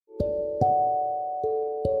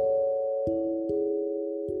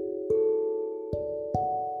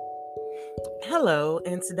Hello,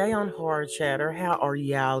 and today on Hard Chatter, how are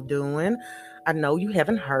y'all doing? I know you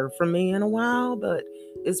haven't heard from me in a while, but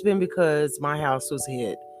it's been because my house was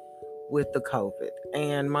hit with the COVID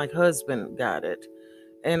and my husband got it.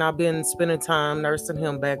 And I've been spending time nursing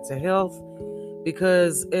him back to health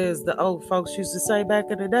because, as the old folks used to say back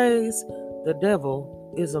in the days, the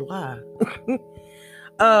devil is a lie.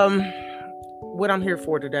 um, what I'm here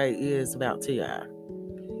for today is about T.I.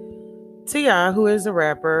 T.I, who is a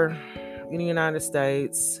rapper in the United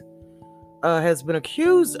States, has been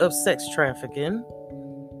accused of sex trafficking,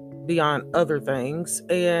 beyond other things.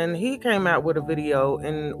 And he came out with a video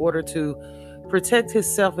in order to protect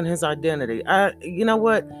himself and his identity. You know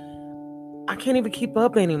what? I can't even keep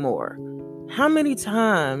up anymore. How many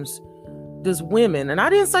times does women, and I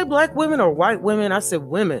didn't say black women or white women, I said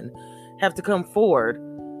women, have to come forward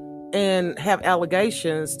and have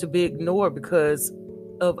allegations to be ignored because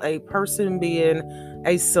of a person being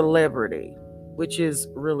a celebrity, which is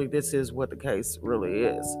really, this is what the case really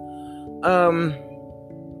is.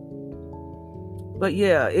 But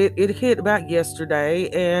yeah, it hit about yesterday,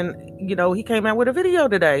 and he came out with a video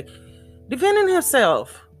today defending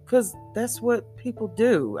himself, because that's what people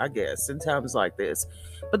do, I guess, in times like this.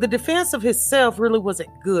 But the defense of himself really wasn't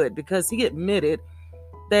good, because he admitted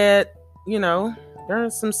that, there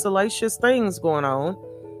are some salacious things going on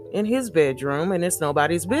in his bedroom, and it's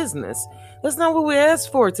nobody's business. That's not what we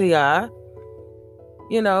asked for, T.I.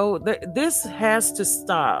 This has to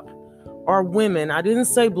stop. Our women, I didn't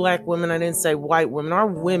say black women, I didn't say white women, our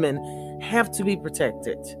women have to be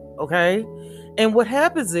protected, okay? And what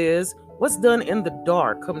happens is, what's done in the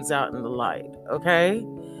dark comes out in the light, okay?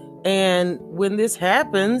 And when this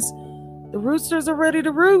happens, the roosters are ready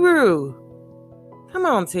to roo-roo. Come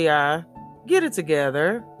on, T.I. Get it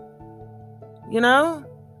together.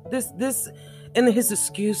 This, and his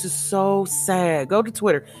excuse is so sad. Go to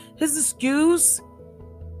Twitter. His excuse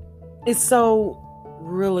is so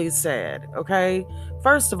really sad, okay?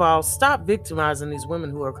 First of all, stop victimizing these women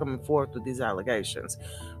who are coming forth with these allegations.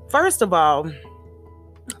 First of all,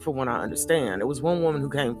 from what I understand, it was one woman who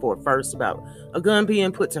came forth first about a gun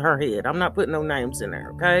being put to her head. I'm not putting no names in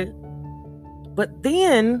there, okay? But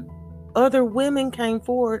then other women came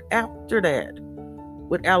forward after that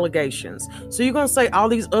with allegations. So you're going to say all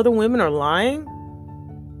these other women are lying?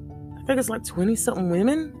 I think it's like 20-something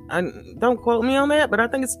women. Don't quote me on that, but I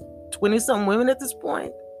think it's 20-something women at this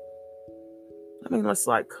point. I mean, it's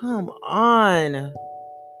like, come on.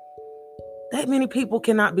 That many people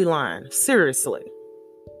cannot be lying. Seriously.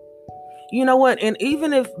 You know what? And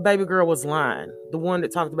even if baby girl was lying, the one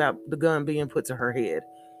that talked about the gun being put to her head,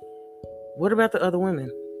 what about the other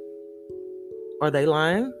women? Are they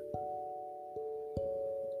lying?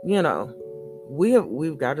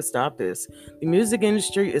 We've got to stop this. The music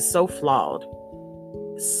industry is so flawed.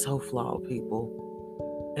 It's so flawed,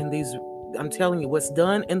 people. And I'm telling you, what's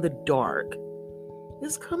done in the dark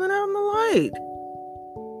is coming out in the light.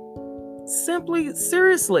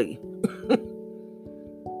 Seriously.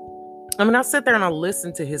 I mean, I sit there and I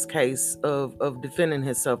listen to his case of defending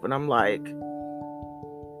himself, and I'm like,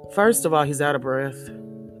 first of all, he's out of breath.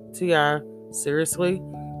 T.I., seriously?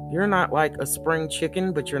 You're not like a spring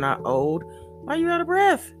chicken, but you're not old. Why are you out of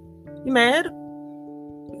breath? You mad?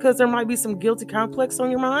 Because there might be some guilty complex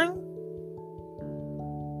on your mind?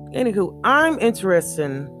 Anywho, I'm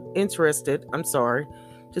interested,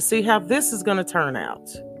 to see how this is going to turn out.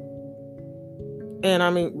 And I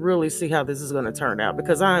mean, really see how this is going to turn out,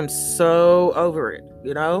 because I'm so over it,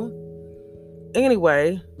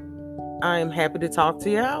 Anyway, I'm happy to talk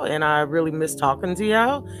to y'all, and I really miss talking to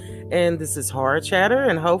y'all. And this is Hard Chatter,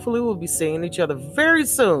 and hopefully we'll be seeing each other very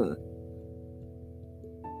soon.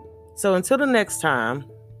 So until the next time,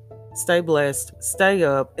 stay blessed, stay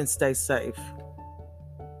up, and stay safe.